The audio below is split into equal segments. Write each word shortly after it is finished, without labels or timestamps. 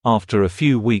After a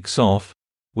few weeks off,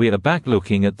 we are back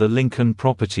looking at the Lincoln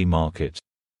property market.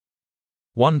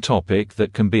 One topic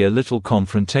that can be a little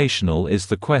confrontational is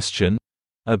the question,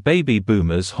 are baby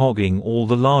boomers hogging all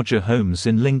the larger homes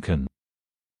in Lincoln?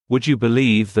 Would you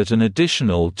believe that an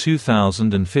additional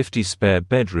 2,050 spare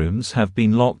bedrooms have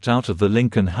been locked out of the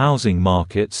Lincoln housing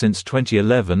market since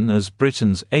 2011 as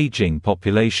Britain's aging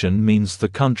population means the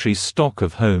country's stock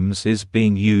of homes is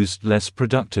being used less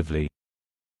productively?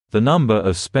 The number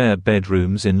of spare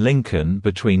bedrooms in Lincoln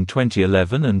between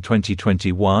 2011 and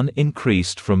 2021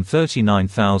 increased from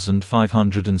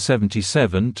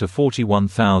 39,577 to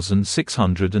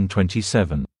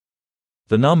 41,627.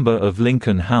 The number of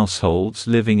Lincoln households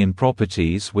living in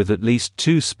properties with at least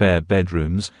 2 spare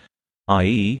bedrooms,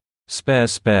 i.e.,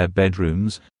 spare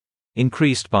bedrooms,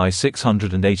 increased by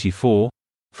 684,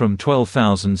 from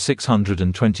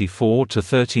 12,624 to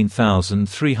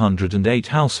 13,308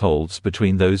 households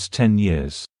between those 10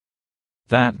 years.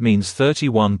 That means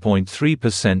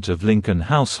 31.3% of Lincoln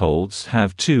households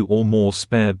have 2 or more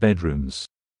spare bedrooms.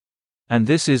 And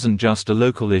this isn't just a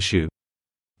local issue.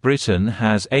 Britain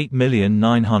has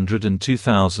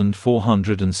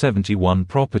 8,902,471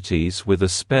 properties with a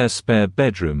spare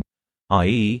bedroom,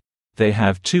 i.e., they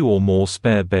have 2 or more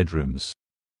spare bedrooms.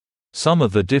 Some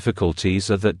of the difficulties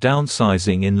are that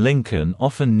downsizing in Lincoln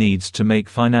often needs to make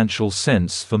financial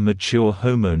sense for mature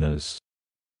homeowners.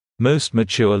 Most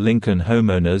mature Lincoln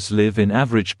homeowners live in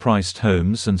average-priced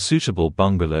homes, and suitable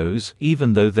bungalows,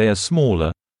 even though they are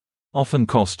smaller, often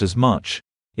cost as much,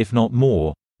 if not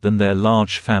more, than their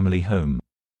large family home.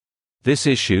 This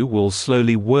issue will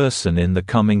slowly worsen in the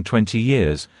coming 20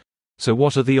 years, so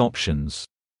what are the options?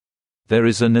 There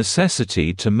is a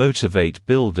necessity to motivate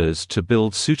builders to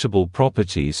build suitable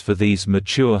properties for these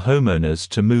mature homeowners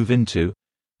to move into,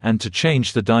 and to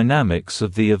change the dynamics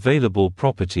of the available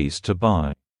properties to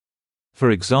buy.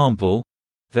 For example,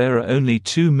 there are only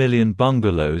 2 million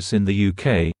bungalows in the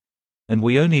UK, and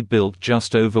we only built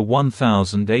just over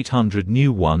 1,800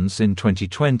 new ones in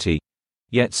 2020,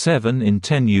 yet 7 in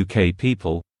 10 UK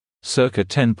people, circa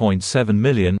 10.7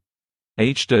 million,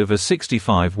 aged over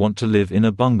 65 want to live in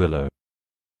a bungalow.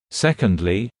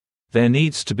 Secondly, there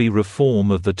needs to be reform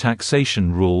of the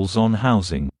taxation rules on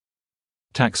housing.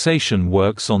 Taxation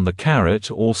works on the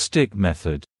carrot or stick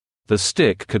method. The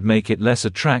stick could make it less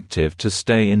attractive to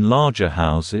stay in larger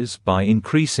houses by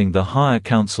increasing the higher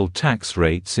council tax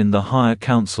rates in the higher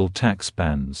council tax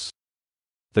bands.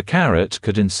 The carrot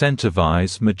could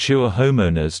incentivize mature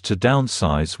homeowners to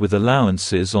downsize with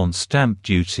allowances on stamp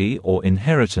duty or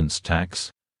inheritance tax,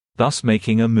 thus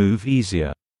making a move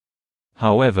easier.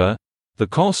 However, the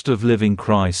cost of living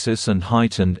crisis and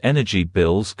heightened energy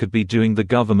bills could be doing the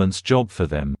government's job for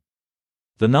them.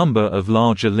 The number of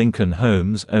larger Lincoln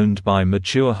homes owned by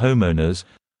mature homeowners,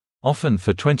 often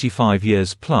for 25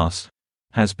 years plus,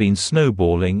 has been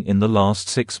snowballing in the last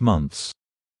 6 months.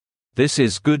 This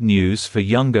is good news for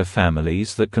younger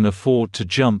families that can afford to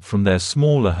jump from their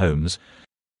smaller homes,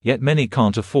 yet many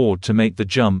can't afford to make the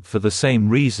jump for the same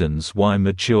reasons why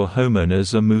mature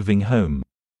homeowners are moving home.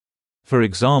 For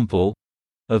example,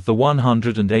 of the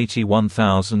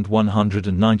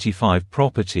 181,195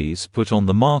 properties put on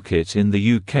the market in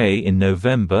the UK in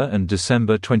November and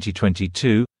December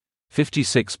 2022,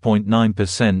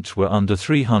 56.9% were under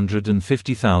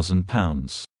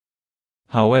 £350,000.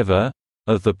 However,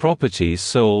 of the properties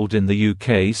sold in the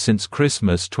UK since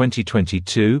Christmas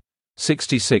 2022,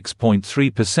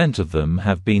 66.3% of them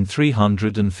have been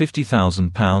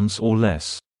 £350,000 or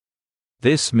less.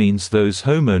 This means those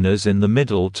homeowners in the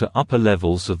middle to upper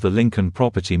levels of the Lincoln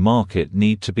property market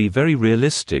need to be very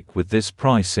realistic with this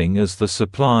pricing, as the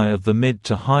supply of the mid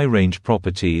to high-range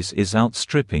properties is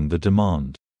outstripping the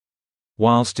demand.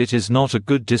 Whilst it is not a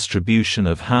good distribution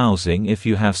of housing if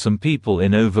you have some people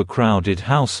in overcrowded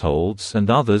households and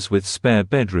others with spare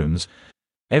bedrooms,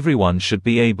 everyone should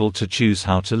be able to choose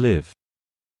how to live.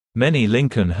 Many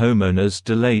Lincoln homeowners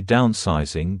delay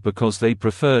downsizing because they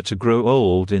prefer to grow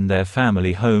old in their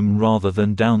family home rather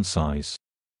than downsize.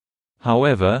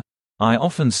 However, I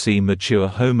often see mature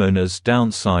homeowners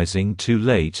downsizing too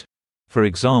late, for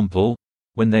example,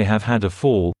 when they have had a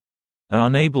fall, are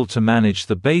unable to manage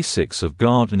the basics of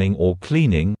gardening or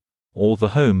cleaning, or the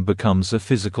home becomes a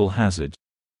physical hazard.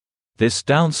 This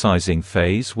downsizing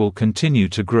phase will continue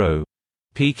to grow,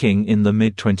 peaking in the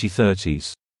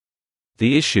mid-2030s.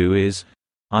 The issue is,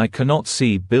 I cannot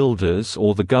see builders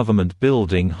or the government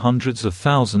building hundreds of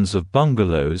thousands of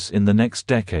bungalows in the next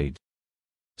decade.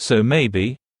 So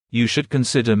maybe, you should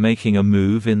consider making a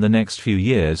move in the next few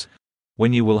years,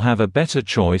 when you will have a better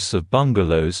choice of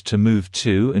bungalows to move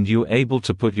to and you're able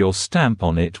to put your stamp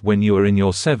on it when you are in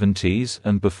your 70s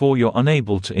and before you're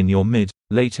unable to in your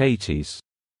late 80s.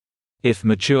 If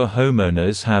mature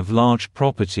homeowners have large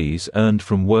properties earned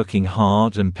from working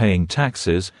hard and paying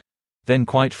taxes, then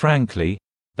quite frankly,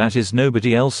 that is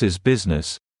nobody else's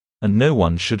business, and no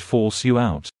one should force you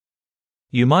out.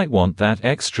 You might want that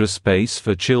extra space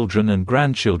for children and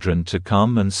grandchildren to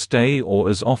come and stay, or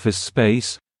as office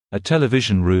space, a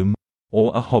television room,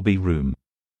 or a hobby room.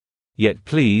 Yet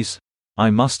please, I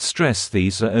must stress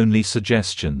these are only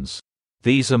suggestions.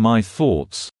 These are my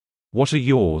thoughts. What are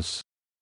yours?